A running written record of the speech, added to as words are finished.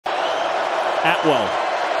Atwell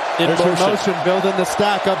in motion, building the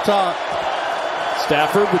stack up top.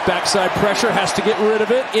 Stafford with backside pressure has to get rid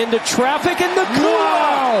of it. Into traffic, and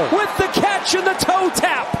Nacua with the catch and the toe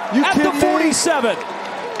tap at the 47.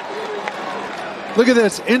 Look at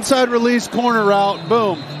this, inside release corner route,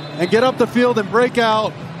 boom, and get up the field and break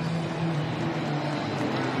out.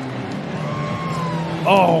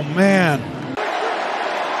 Oh man.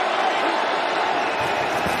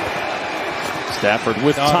 Stafford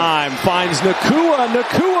with time finds Nacua.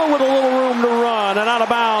 Nacua with a little room to run and out of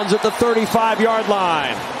bounds at the 35-yard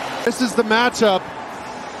line. This is the matchup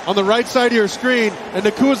on the right side of your screen, and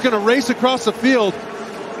Nacua's going to race across the field.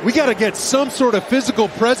 We got to get some sort of physical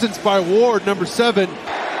presence by Ward, number 7.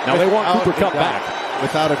 Now they want Cooper Kupp back.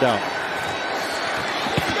 Without a doubt.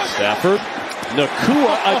 Stafford.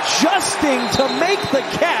 Nacua adjusting to make the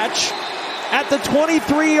catch at the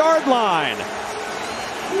 23-yard line.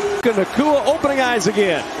 Nacua opening eyes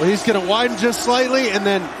again. Well, he's going to widen just slightly and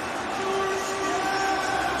then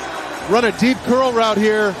run a deep curl route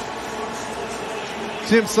here.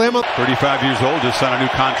 See him slam up. 35 years old, just signed a new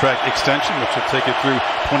contract extension, which will take it through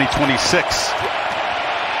 2026.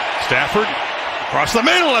 Stafford across the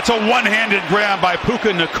middle. That's a one-handed grab by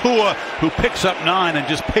Puka Nacua, who picks up 9 and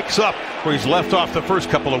just picks up where he's left off the first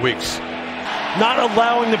couple of weeks. Not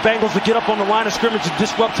allowing the Bengals to get up on the line of scrimmage and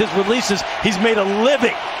disrupt his releases. He's made a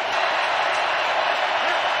living.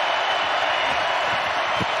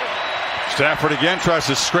 Stafford again tries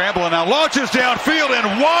to scramble and now launches downfield,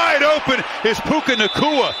 and wide open is Puka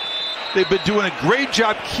Nacua. They've been doing a great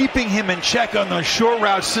job keeping him in check on the short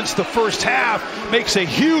route since the first half. Makes a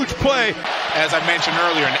huge play. As I mentioned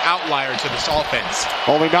earlier, an outlier to this offense.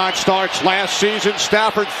 Only 9 starts last season.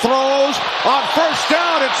 Stafford throws on first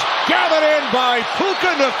down. It's gathered in by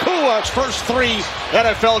Puka Nacua's first 3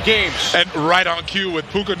 NFL games. And right on cue with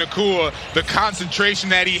Puka Nacua, the concentration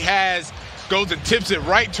that he has, goes and tips it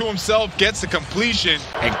right to himself, gets the completion,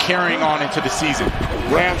 and carrying on into the season.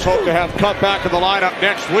 Rams hope to have Kupp back in the lineup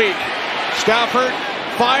next week. Stafford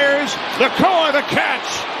fires. Nacua the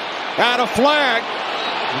catch. And a flag.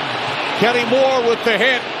 Kenny Moore with the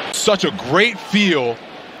hit. Such a great feel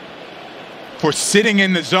for sitting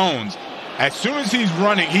in the zones. As soon as he's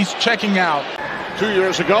running, he's checking out. 2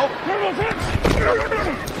 years ago.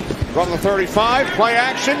 From the 35, play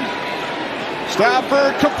action.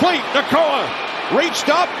 Stafford complete. Nacua reached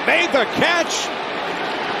up, made the catch.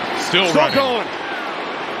 Still going.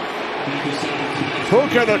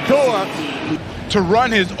 Puka Nacua to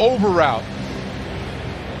run his over route.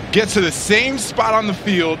 Gets to the same spot on the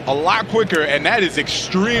field a lot quicker, and that is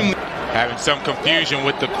extremely... Having some confusion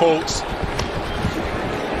with the Colts.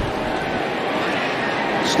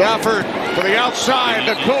 Stafford to the outside.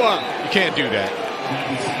 Nacua. You can't do that.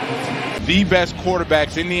 The best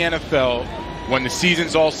quarterbacks in the NFL when the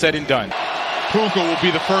season's all said and done. Puka will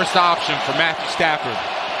be the first option for Matthew Stafford.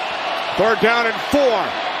 3rd down and 4.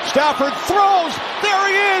 Stafford throws. There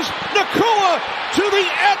he is. Nacua to the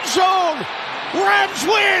end zone. Rams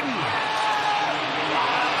win.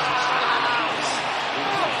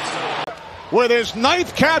 With his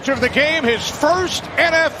 9th catch of the game, his first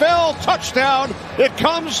NFL touchdown. It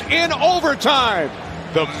comes in overtime.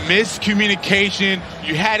 The miscommunication,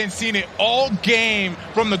 you hadn't seen it all game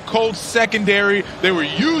from the Colts secondary. They were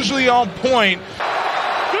usually on point.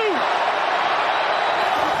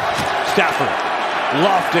 Stafford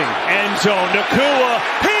lofting end zone. Nacua,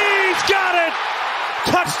 he's got it.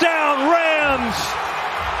 Touchdown Rams.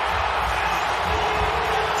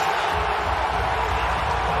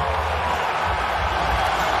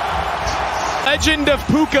 Legend of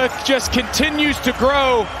Puka just continues to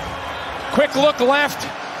grow. Quick look left,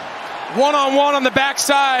 one-on-one on the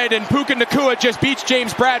backside, and Puka Nacua just beats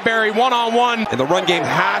James Bradbury one-on-one. And the run game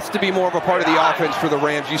has to be more of a part of the offense for the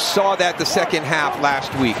Rams. You saw that the second half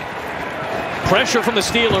last week. Pressure from the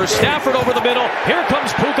Steelers. Stafford over the middle. Here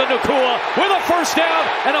comes Puka Nacua with a first down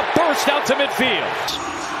and a burst out to midfield.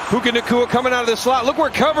 Puka Nacua coming out of the slot. Look where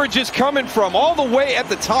coverage is coming from, all the way at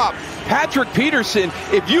the top. Patrick Peterson,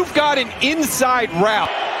 if you've got an inside route.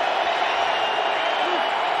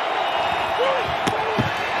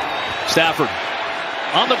 Stafford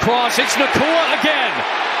on the cross. It's Nacua again.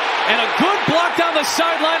 And a good block down the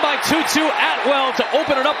sideline by Tutu Atwell to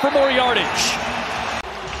open it up for more yardage.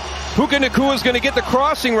 Puka Nacua is going to get the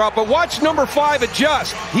crossing route, but watch number 5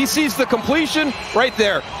 adjust. He sees the completion right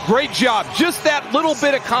there. Great job. Just that little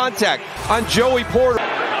bit of contact on Joey Porter.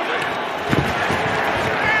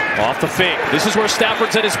 Off the fake. This is where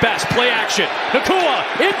Stafford's at his best. Play action. Nacua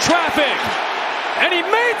in traffic. And he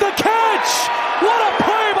made the catch. What a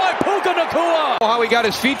play by Puka Nacua! How he got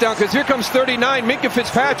his feet down, because here comes 39, Minka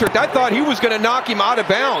Fitzpatrick. I thought he was going to knock him out of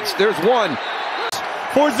bounds. There's one.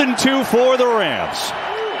 4th and 2 for the Rams.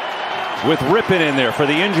 With Rippin in there for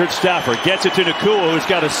the injured Stafford. Gets it to Nacua, who's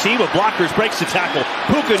got a seam of blockers, breaks the tackle.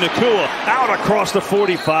 Puka Nacua out across the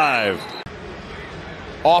 45.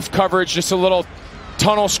 Off coverage, just a little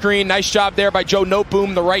tunnel screen. Nice job there by Joe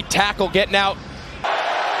Noteboom, the right tackle, getting out.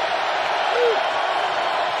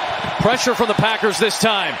 Pressure from the Packers this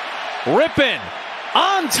time. Rippin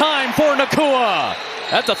on time for Nacua.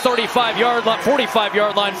 At the 45-yard line,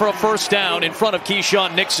 45-yard line for a first down in front of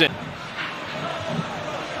Keyshawn Nixon.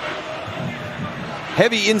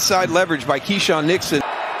 Heavy inside leverage by Keyshawn Nixon.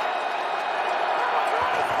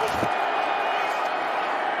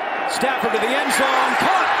 Stafford to the end zone.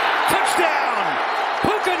 Caught. Touchdown.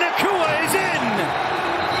 Puka Nacua is in.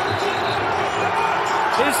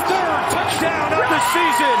 His 3rd touchdown of the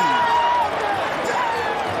season.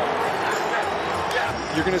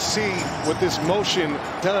 You're going to see what this motion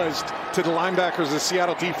does to the linebackers of the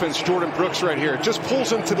Seattle defense. Jordan Brooks right here just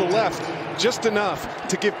pulls him to the left just enough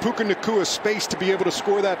to give Puka Nacua space to be able to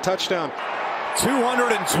score that touchdown.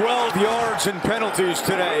 212 yards and penalties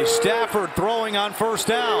today. Stafford throwing on first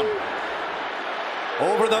down.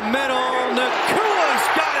 Over the middle, Nacua's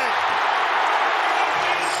got it.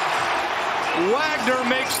 Wagner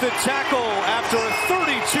makes the tackle after a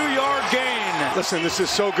 32-yard gain. Listen, this is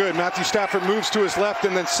so good. Matthew Stafford moves to his left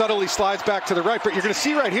and then subtly slides back to the right. But you're going to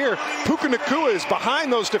see right here, Puka Nacua is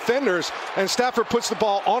behind those defenders, and Stafford puts the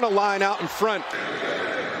ball on a line out in front.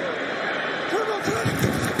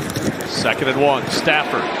 2nd and 1.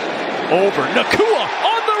 Stafford over. Nacua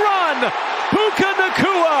on the run. Puka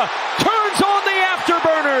Nacua turns on the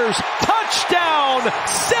afterburners. Touchdown.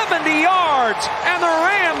 70 yards. And the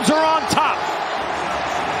Rams are on top.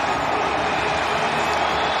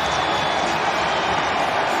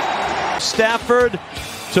 Stafford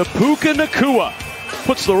to Puka Nacua.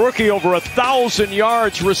 Puts the rookie over 1,000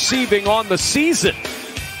 yards receiving on the season.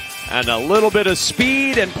 And a little bit of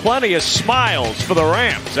speed and plenty of smiles for the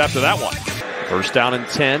Rams after that one. First down and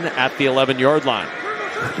 10 at the 11-yard line.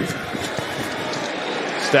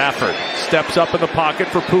 Stafford steps up in the pocket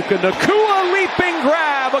for Puka Nacua. Leaping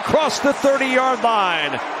grab across the 30-yard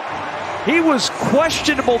line. He was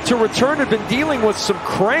questionable to return, had been dealing with some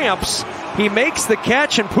cramps. He makes the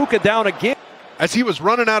catch and Puka down again. As he was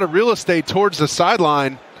running out of real estate towards the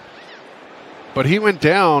sideline, but he went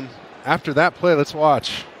down after that play. Let's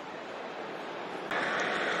watch.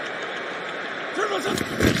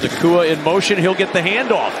 Nacua in motion, he'll get the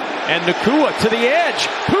handoff. And Nacua to the edge.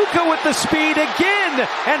 Puka with the speed again.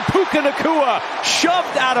 And Puka Nacua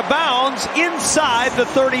shoved out of bounds inside the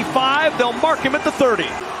 35. They'll mark him at the 30.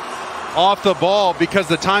 Off the ball because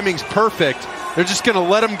the timing's perfect. They're just going to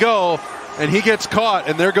let him go, and he gets caught,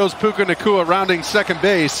 and there goes Puka Nacua rounding second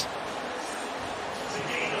base.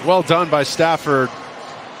 Well done by Stafford.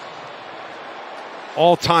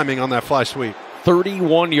 All timing on that fly sweep.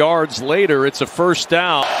 31 yards later, it's a first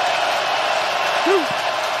down.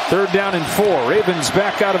 3rd down and 4. Ravens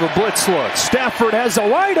back out of a blitz look. Stafford has a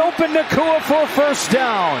wide open Nacua for a first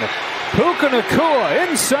down. Puka Nacua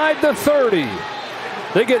inside the 30.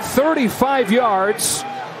 They get 35 yards,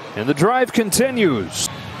 and the drive continues.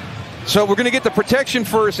 So we're going to get the protection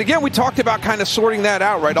first. Again, we talked about kind of sorting that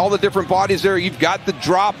out, right? All the different bodies there. You've got the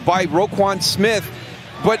drop by Roquan Smith.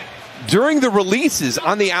 But during the releases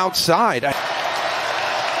on the outside,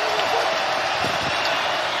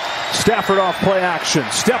 Stafford off play action,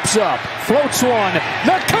 steps up, floats one.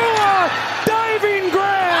 Nacua, diving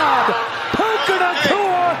grab. Puka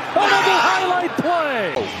Nacua, another highlight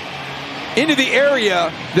play. into the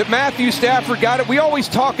area that Matthew Stafford got it. We always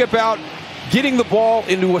talk about getting the ball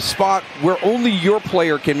into a spot where only your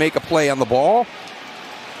player can make a play on the ball.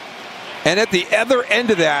 And at the other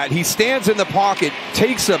end of that, he stands in the pocket,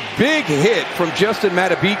 takes a big hit from Justin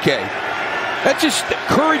Matabike. That's just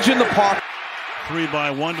courage in the pocket.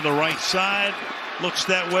 3-by-1 to the right side. Looks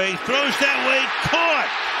that way, throws that way, caught!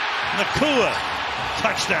 Nacua,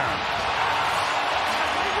 touchdown.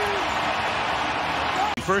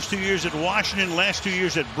 First 2 years at Washington, last 2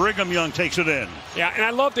 years at Brigham Young takes it in. Yeah, and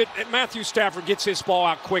I loved it. Matthew Stafford gets his ball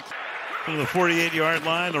out quick. From the 48-yard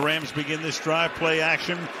line, the Rams begin this drive, play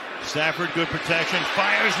action. Stafford, good protection,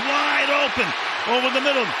 fires wide open over the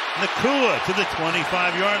middle. Nacua to the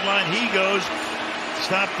 25-yard line. He goes,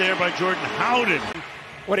 stopped there by Jordan Howden.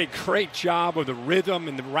 What a great job of the rhythm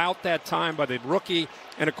and the route that time by the rookie.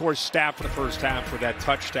 And, of course, Stafford the first half with that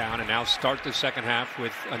touchdown. And now start the second half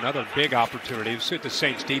with another big opportunity. Let's see if the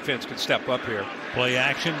Saints defense can step up here. Play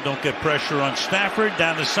action. Don't get pressure on Stafford.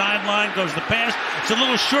 Down the sideline goes the pass. It's a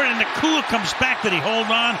little short, and Nacua comes back. Did he hold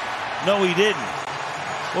on? No, he didn't.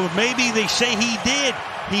 Well, maybe they say he did.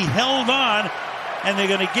 He held on, and they're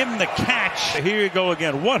going to give him the catch. Here you go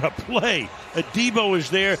again. What a play. Adebo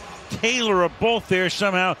is there. Taylor are both there.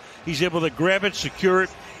 Somehow he's able to grab it, secure it,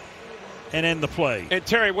 and end the play. And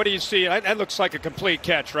Terry, what do you see? That looks like a complete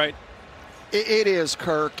catch, right? It is,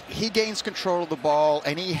 Kirk. He gains control of the ball,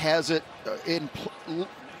 and he has it in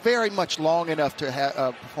very much long enough to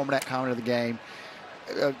perform that count of the game.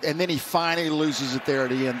 And then he finally loses it there at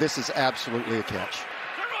the end. This is absolutely a catch.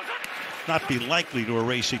 Not be likely to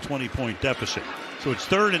erase a 20-point deficit. So it's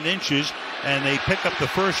 3rd and inches, and they pick up the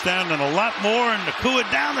first down and a lot more, and Nacua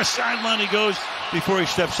down the sideline he goes before he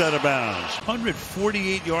steps out of bounds.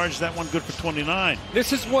 148 yards, that one good for 29.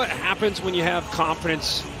 This is what happens when you have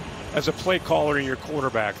confidence as a play caller in your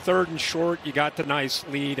quarterback. 3rd and short, you got the nice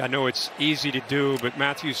lead. I know it's easy to do, but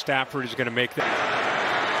Matthew Stafford is going to make that.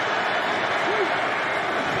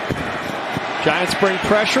 Giants bring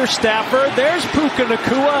pressure. Stafford. There's Puka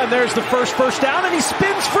Nacua, and there's the first down, and he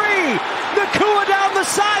spins free. Nacua down the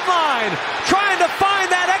sideline, trying to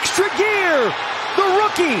find that extra gear. The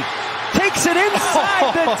rookie takes it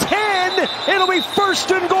inside the 10. It'll be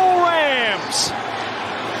 1st and goal, Rams.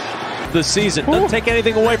 The season. Doesn't take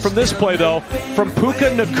anything away from this play, though, from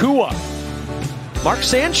Puka Nacua. Mark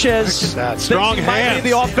Sanchez strong thinks he might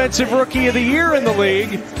be the offensive rookie of the year in the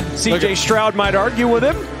league. C.J. Stroud might argue with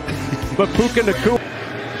him. But Puka Nacua.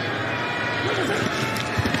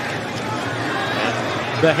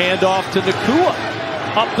 The handoff to Nacua.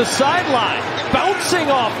 Up the sideline.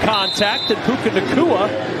 Bouncing off contact. And Puka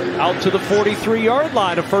Nacua out to the 43-yard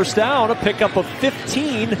line. A first down. A pickup of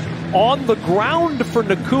 15 on the ground for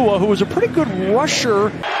Nacua, who was a pretty good rusher.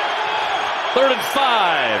 3rd and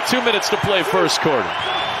 5. 2 minutes to play first quarter.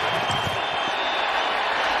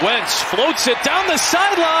 Wentz floats it down the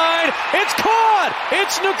sideline. It's caught.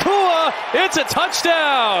 It's Nacua. It's a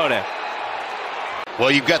touchdown. Well,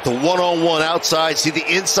 you've got the one-on-one outside. See the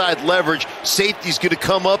inside leverage. Safety's going to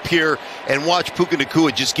come up here and watch Puka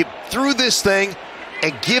Nacua just get through this thing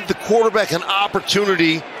and give the quarterback an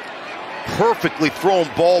opportunity. Perfectly thrown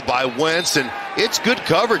ball by Wentz, and it's good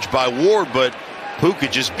coverage by Ward, but Puka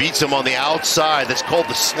just beats him on the outside. That's called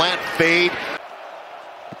the slant fade.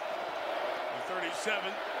 37.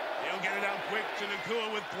 He'll get it out quick to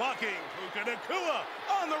Nacua with blocking. Puka Nacua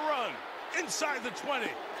on the run inside the 20.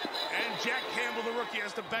 And Jack Campbell, the rookie,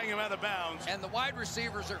 has to bang him out of bounds. And the wide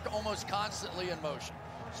receivers are almost constantly in motion.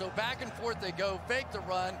 So back and forth they go, fake the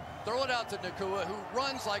run, throw it out to Nacua, who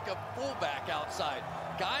runs like a fullback outside.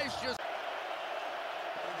 Guys just...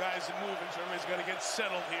 Guys are moving, so everybody's got to get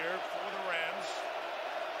settled here for the Rams.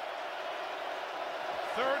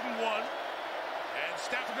 3rd and 1. And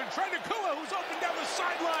Stafford going to try Nacua, who's open down the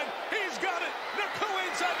sideline. He's got it. Nacua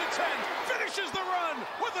inside the 10. Finishes the run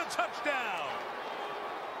with a touchdown.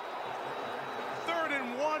 3rd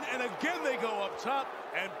and 1, and again they go up top.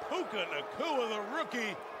 And Puka Nacua, the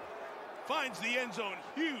rookie, finds the end zone.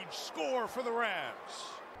 Huge score for the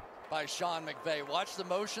Rams. By Sean McVay. Watch the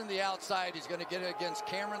motion the outside. He's going to get it against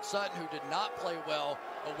Cameron Sutton, who did not play well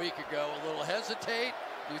a week ago. A little hesitate.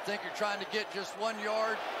 You think you're trying to get just 1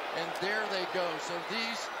 yard, and there they go. So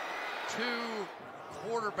these two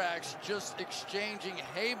quarterbacks just exchanging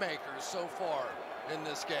haymakers so far in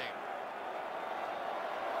this game.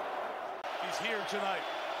 He's here tonight.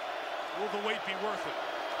 Will the wait be worth it?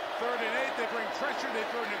 3rd and 8. They bring pressure. They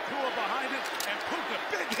throw Nacua behind it, and Puka,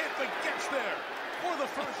 big hit, but gets there for the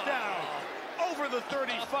first down over the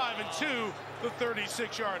 35 and 2, the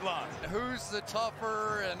 36-yard line. Who's the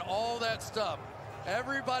tougher and all that stuff.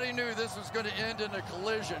 Everybody knew this was going to end in a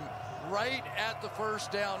collision right at the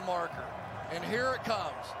first down marker. And here it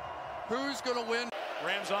comes. Who's going to win?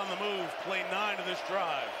 Rams on the move, play 9 of this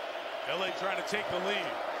drive. LA trying to take the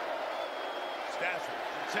lead. Stafford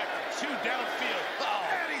protected, 2 downfield.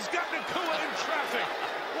 And he's got Nacua in traffic.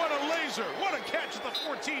 What a laser. What a catch at the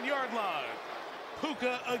 14-yard line.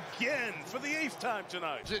 Puka again for the 8th time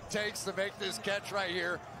tonight. It takes to make this catch right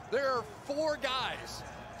here. There are 4 guys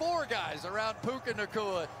around Puka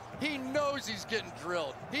Nacua. He knows he's getting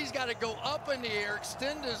drilled. He's got to go up in the air,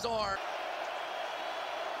 extend his arm.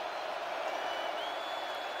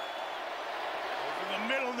 Over the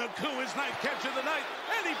middle, Nacua's 9th catch of the night,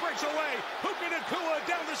 and he breaks away. Puka Nacua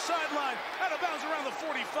down the sideline, out of bounds around the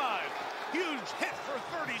 45. Huge hit for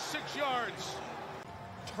 36 yards.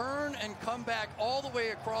 turn and come back all the way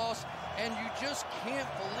across, and you just can't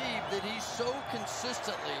believe that he so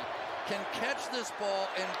consistently can catch this ball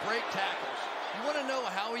and break tackles. You want to know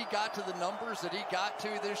how he got to the numbers that he got to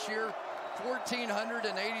this year?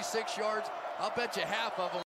 1,486 yards. I'll bet you half of them